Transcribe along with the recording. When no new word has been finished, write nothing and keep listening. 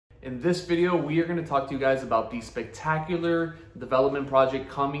In this video, we are going to talk to you guys about the spectacular development project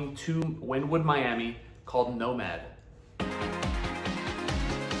coming to Wynwood, Miami called NoMad.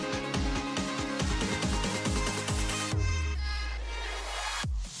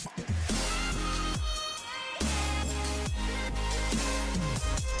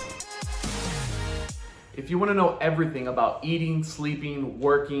 If you want to know everything about eating, sleeping,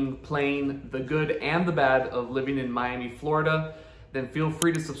 working, playing, the good and the bad of living in Miami, Florida, then feel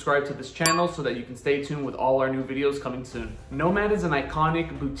free to subscribe to this channel so that you can stay tuned with all our new videos coming soon. NoMad is an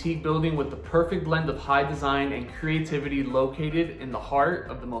iconic boutique building with the perfect blend of high design and creativity located in the heart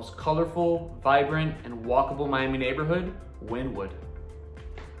of the most colorful, vibrant, and walkable Miami neighborhood, Wynwood.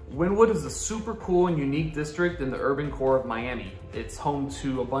 Wynwood is a super cool and unique district in the urban core of Miami. It's home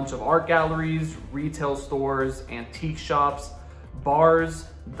to a bunch of art galleries, retail stores, antique shops, bars,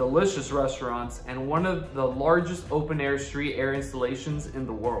 delicious restaurants, and one of the largest open-air street air installations in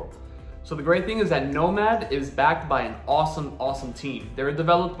the world. So the great thing is that NoMad is backed by an awesome team. They're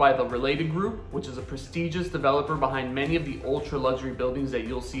developed by the Related Group, which is a prestigious developer behind many of the ultra luxury buildings that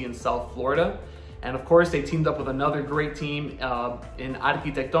you'll see in South Florida. And of course, they teamed up with another great team in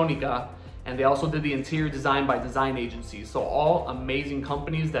Arquitectónica, and they also did the interior design by design agencies. So all amazing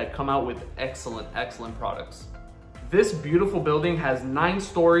companies that come out with excellent products. This beautiful building has 9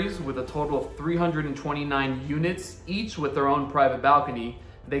 stories with a total of 329 units, each with their own private balcony.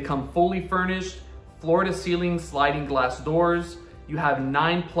 They come fully furnished, floor-to-ceiling sliding glass doors. You have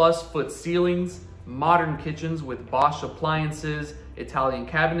 9+ foot ceilings, modern kitchens with Bosch appliances, Italian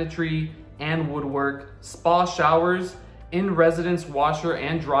cabinetry, and woodwork, spa showers, in-residence washer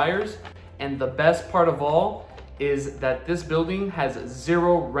and dryers. And the best part of all is that this building has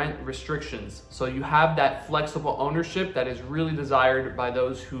 0 rent restrictions. So you have that flexible ownership that is really desired by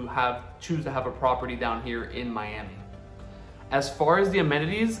those who choose to have a property down here in Miami. As far as the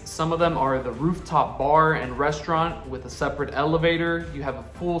amenities, some of them are the rooftop bar and restaurant with a separate elevator. You have a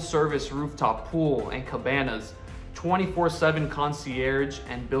full service rooftop pool and cabanas, 24/7 concierge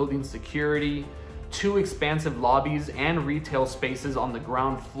and building security, 2 expansive lobbies and retail spaces on the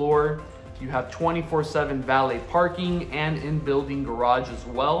ground floor. You have 24/7 valet parking and in-building garage as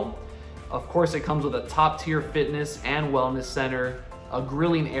well. Of course, it comes with a top-tier fitness and wellness center, a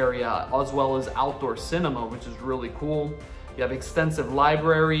grilling area, as well as outdoor cinema, which is really cool. You have extensive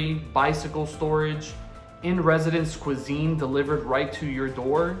library, bicycle storage, in-residence cuisine delivered right to your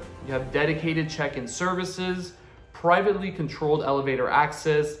door. You have dedicated check-in services, privately controlled elevator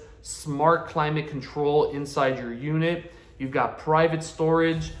access, smart climate control inside your unit. You've got private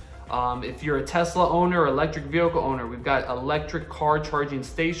storage. If you're a Tesla owner or electric vehicle owner, we've got electric car charging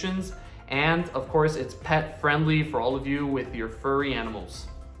stations. And of course, it's pet friendly for all of you with your furry animals.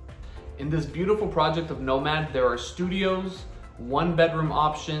 In this beautiful project of NoMad, there are studios, 1-bedroom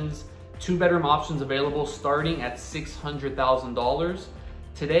options, 2-bedroom options available starting at $600,000.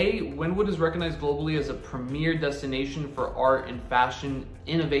 Today, Wynwood is recognized globally as a premier destination for art and fashion,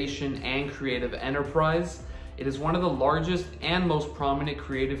 innovation, and creative enterprise. It is one of the largest and most prominent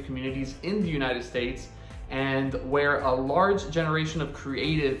creative communities in the United States, and where a large generation of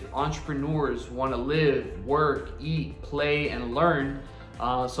creative entrepreneurs want to live, work, eat, play, and learn.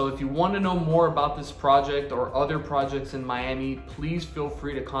 So if you want to know more about this project or other projects in Miami, please feel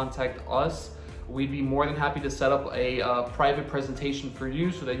free to contact us. We'd be more than happy to set up a private presentation for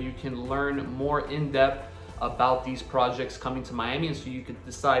you so that you can learn more in depth about these projects coming to Miami, and so you can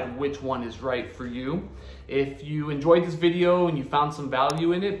decide which one is right for you. If you enjoyed this video and you found some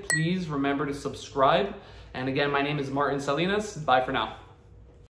value in it, please remember to subscribe. And again, my name is Martin Salinas. Bye for now.